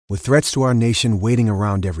With threats to our nation waiting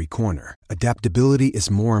around every corner, adaptability is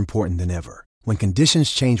more important than ever. When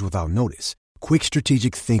conditions change without notice, quick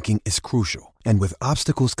strategic thinking is crucial. And with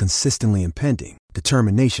obstacles consistently impending,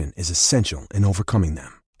 determination is essential in overcoming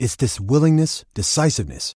them. It's this willingness,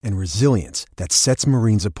 decisiveness, and resilience that sets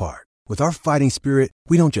Marines apart. With our fighting spirit,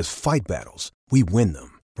 we don't just fight battles, we win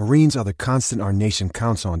them. Marines are the constant our nation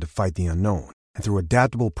counts on to fight the unknown. And through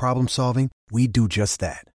adaptable problem solving, we do just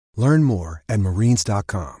that. Learn more at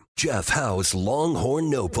marines.com. Jeff Howe's Longhorn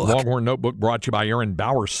Notebook. Longhorn Notebook brought to you by Aaron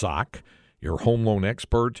Bowersock, your home loan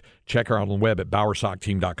expert. Check her out on the web at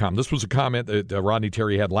bowersockteam.com. This was a comment that Rodney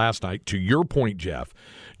Terry had last night. To your point, Jeff,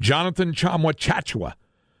 Jonathan Tchamwa-Tchatchoua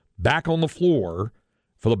back on the floor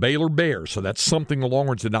for the Baylor Bears. So that's something the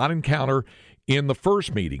Longhorns did not encounter in the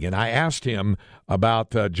first meeting. And I asked him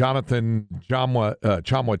about Jonathan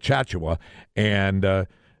Tchamwa-Tchatchoua and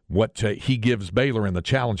what he gives Baylor and the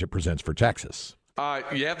challenge it presents for Texas.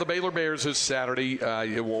 The Baylor Bears this Saturday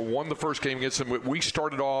won the first game against them. We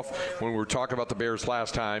started off when we were talking about the Bears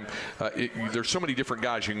last time. There's so many different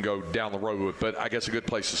guys you can go down the road with, but I guess a good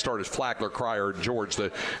place to start is Flagler, Cryer, and George,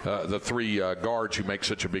 the three guards who make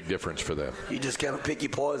such a big difference for them. You just kind of pick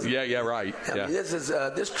your poison. Yeah, right. I mean,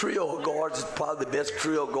 this trio of guards is probably the best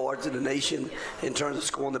trio of guards in the nation in terms of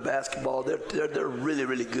scoring the basketball. They're really,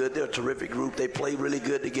 really good. They're a terrific group. They play really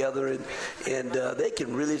good together, and they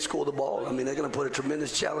can really score the ball. I mean, they're going to put a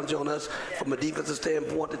tremendous challenge on us from a defensive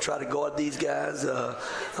standpoint to try to guard these guys.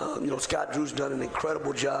 Scott Drew's done an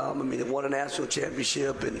incredible job. I mean, they won a national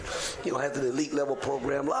championship and, has an elite level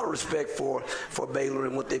program. A lot of respect for Baylor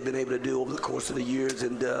and what they've been able to do over the course of the years.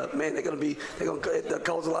 And, they're going to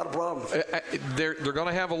cause a lot of problems. They're going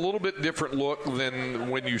to have a little bit different look than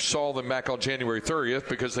when you saw them back on January 30th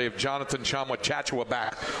because they have Jonathan Tchamwa-Tchatchoua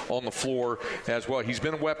back on the floor as well. He's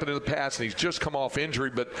been a weapon in the past, and he's just come off injury,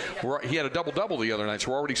 but he had a double-double the other night, so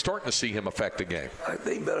we're already starting to see him affect the game. I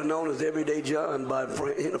think better known as Everyday John by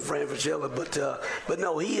Fran Fraschilla, but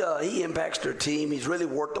no, he impacts their team. He's really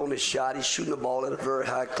worked on his shot. He's shooting the ball at a very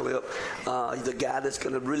high clip. He's a guy that's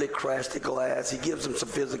going to really crash the glass. He gives them some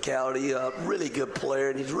physicality. Really good player,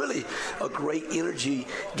 and he's really a great energy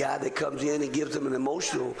guy that comes in and gives them an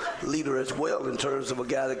emotional leader as well in terms of a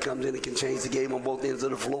guy that comes in and can change the game on both ends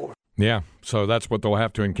of the floor. Yeah, so that's what they'll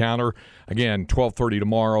have to encounter. Again, 12:30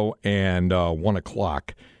 tomorrow, and 1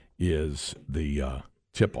 o'clock is the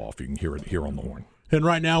tip-off. You can hear it here on the Horn. And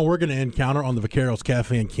right now, we're going to encounter on the Vaqueros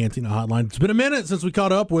Cafe and Cantina hotline. It's been a minute since we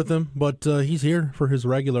caught up with him, but he's here for his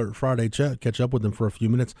regular Friday chat. Catch up with him for a few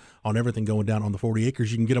minutes on everything going down on the 40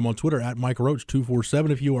 acres. You can get him on Twitter at Mike Roach 247.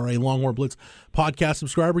 If you are a Longhorn Blitz podcast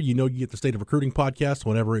subscriber, you know you get the State of Recruiting podcast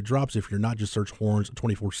whenever it drops. If you're not, just search Horns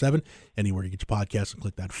 247 anywhere you get your podcast and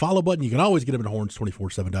click that follow button. You can always get him at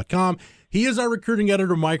horns247.com. He is our recruiting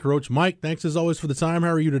editor, Mike Roach. Mike, thanks as always for the time.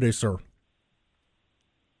 How are you today, sir?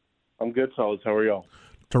 I'm good, fellas. How are y'all?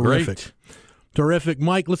 Terrific. Terrific.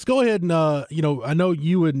 Mike, let's go ahead and, I know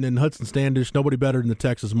you and Hudson Standish, nobody better in the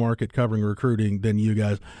Texas market covering recruiting than you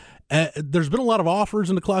guys. There's been a lot of offers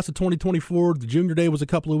in the class of 2024. The junior day was a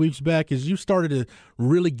couple of weeks back. As you started to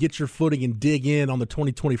really get your footing and dig in on the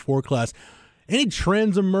 2024 class, any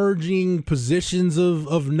trends emerging, positions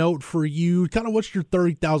of note for you? Kind of what's your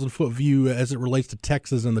 30,000-foot view as it relates to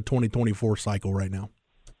Texas and the 2024 cycle right now?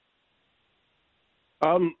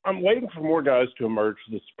 I'm waiting for more guys to emerge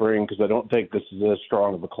this spring because I don't think this is as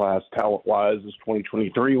strong of a class talent-wise as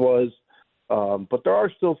 2023 was. But there are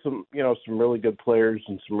still some really good players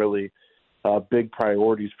and some really big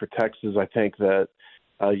priorities for Texas. I think that,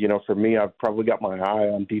 for me, I've probably got my eye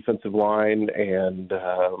on defensive line and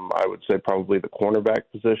I would say probably the cornerback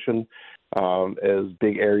position as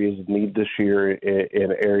big areas of need this year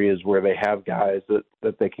in areas where they have guys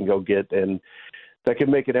that they can go get and that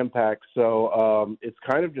can make an impact. So it's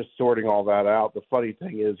kind of just sorting all that out. The funny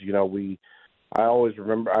thing is, I always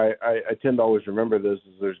remember, I tend to always remember this,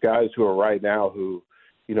 is there's guys who are right now who,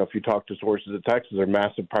 if you talk to sources at Texas, are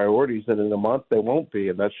massive priorities, and in a month they won't be.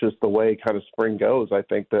 And that's just the way kind of spring goes. I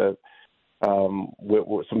think that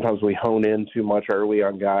sometimes we hone in too much early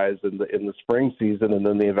on guys in the spring season, and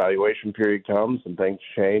then the evaluation period comes and things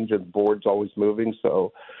change and the board's always moving.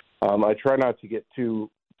 So I try not to get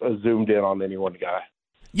too zoomed in on any one guy.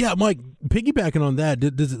 Yeah, Mike, piggybacking on that,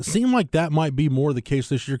 does it seem like that might be more the case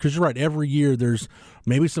this year? Because you're right, every year there's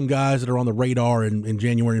maybe some guys that are on the radar in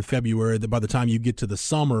January and February that by the time you get to the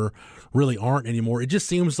summer really aren't anymore. It just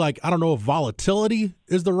seems like, I don't know if volatility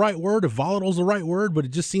is the right word, if volatile is the right word, but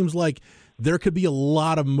it just seems like there could be a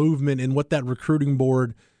lot of movement in what that recruiting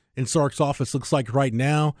board in Sark's office looks like right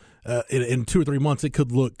now. In 2 or 3 months, it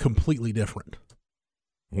could look completely different.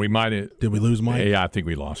 We might have. Did we lose Mike? Yeah, I think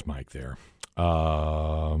we lost Mike there.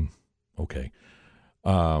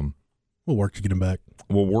 We'll work to get him back.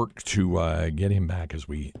 We'll work to get him back as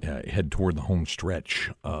we head toward the home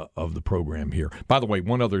stretch of the program here. By the way,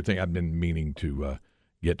 one other thing I've been meaning to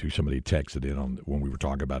get to, somebody texted in on when we were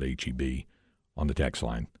talking about HEB on the text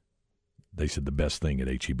line. They said the best thing at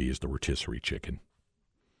HEB is the rotisserie chicken.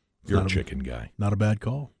 You're a chicken guy. Not a bad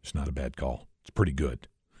call. It's not a bad call. It's pretty good.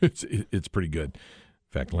 It's pretty good.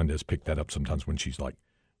 In fact, Linda has picked that up sometimes when she's like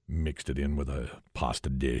mixed it in with a pasta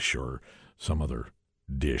dish or some other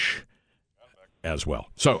dish as well.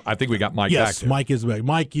 So I think we got Mike back. Yes, Mike is back.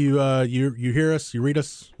 Mike, you hear us? You read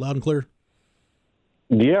us loud and clear?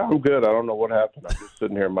 Yeah, I'm good. I don't know what happened. I'm just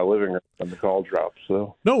sitting here in my living room and the call dropped.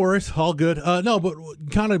 So no worries, all good. No, but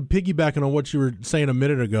kind of piggybacking on what you were saying a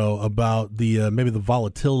minute ago about the maybe the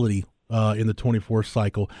volatility in the 24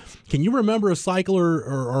 cycle. Can you remember a cycle,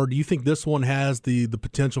 or do you think this one has the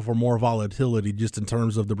potential for more volatility, just in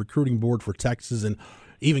terms of the recruiting board for Texas and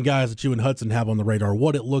even guys that you and Hudson have on the radar?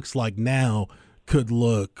 What it looks like now could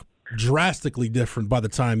look drastically different by the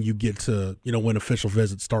time you get to when official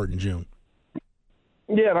visits start in June.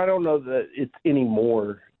 Yeah, and I don't know that it's any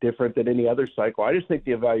more different than any other cycle. I just think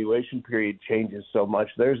the evaluation period changes so much.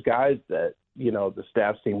 There's guys that, the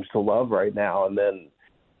staff seems to love right now, and then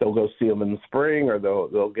they'll go see them in the spring, or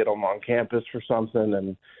they'll get them on campus for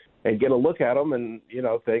something and get a look at them, and,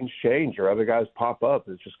 things change or other guys pop up.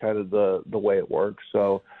 It's just kind of the way it works.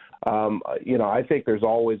 So, I think there's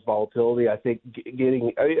always volatility. I think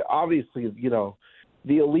obviously,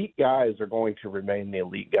 the elite guys are going to remain the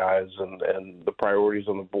elite guys and the priorities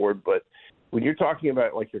on the board. But when you're talking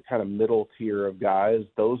about like your kind of middle tier of guys,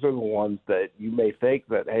 those are the ones that you may think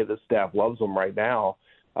that, hey, the staff loves them right now.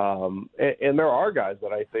 And there are guys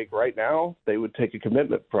that I think right now they would take a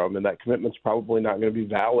commitment from, and that commitment's probably not going to be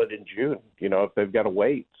valid in June, if they've got to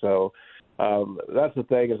wait. So that's the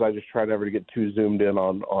thing, is I just try never to get too zoomed in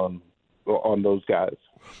on those guys.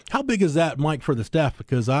 How big is that, Mike, for the staff?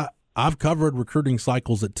 Because I've covered recruiting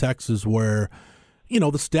cycles at Texas where,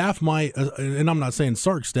 the staff might, and I'm not saying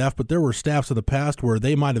Sark's staff, but there were staffs in the past where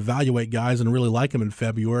they might evaluate guys and really like them in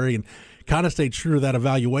February and kind of stay true to that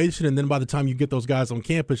evaluation. And then by the time you get those guys on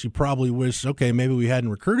campus, you probably wish, okay, maybe we hadn't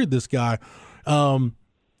recruited this guy.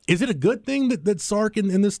 Is it a good thing that Sark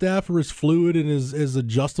and the staff are as fluid and as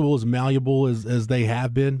adjustable, as malleable as they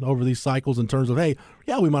have been over these cycles in terms of, hey,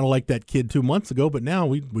 yeah, we might have liked that kid 2 months ago, but now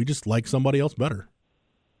we just like somebody else better?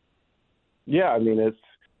 Yeah, I mean,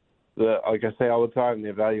 like I say all the time, the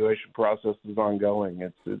evaluation process is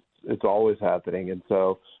ongoing. It's always happening, and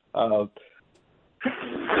so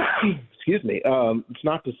excuse me. It's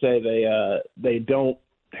not to say they don't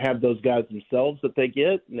have those guys themselves that they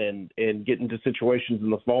get and get into situations in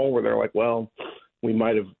the fall where they're like, well, we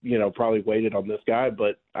might have probably waited on this guy,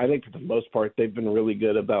 but I think for the most part they've been really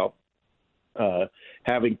good about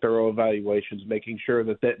having thorough evaluations, making sure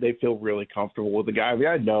that they feel really comfortable with the guy. I mean,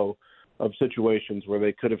 I know of situations where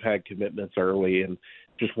they could have had commitments early and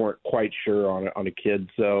just weren't quite sure on a kid.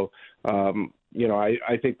 So,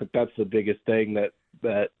 I think that's the biggest thing,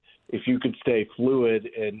 that if you could stay fluid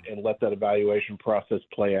and let that evaluation process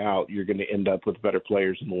play out, you're going to end up with better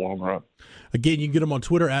players in the long run. Again, you can get him on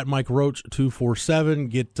Twitter at Mike Roach 247.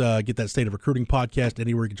 Get that State of Recruiting podcast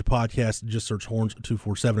anywhere you get your podcast. Just search Horns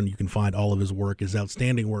 247, and you can find all of his work, his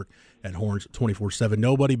outstanding work at Horns 247.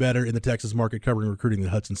 Nobody better in the Texas market covering recruiting than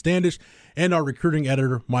Hudson Standish, and our recruiting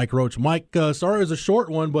editor Mike Roach. Mike, sorry it was a short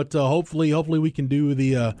one, but hopefully we can do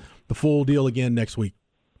the full deal again next week.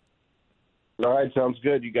 All right, sounds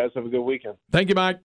good. You guys have a good weekend. Thank you, Mike.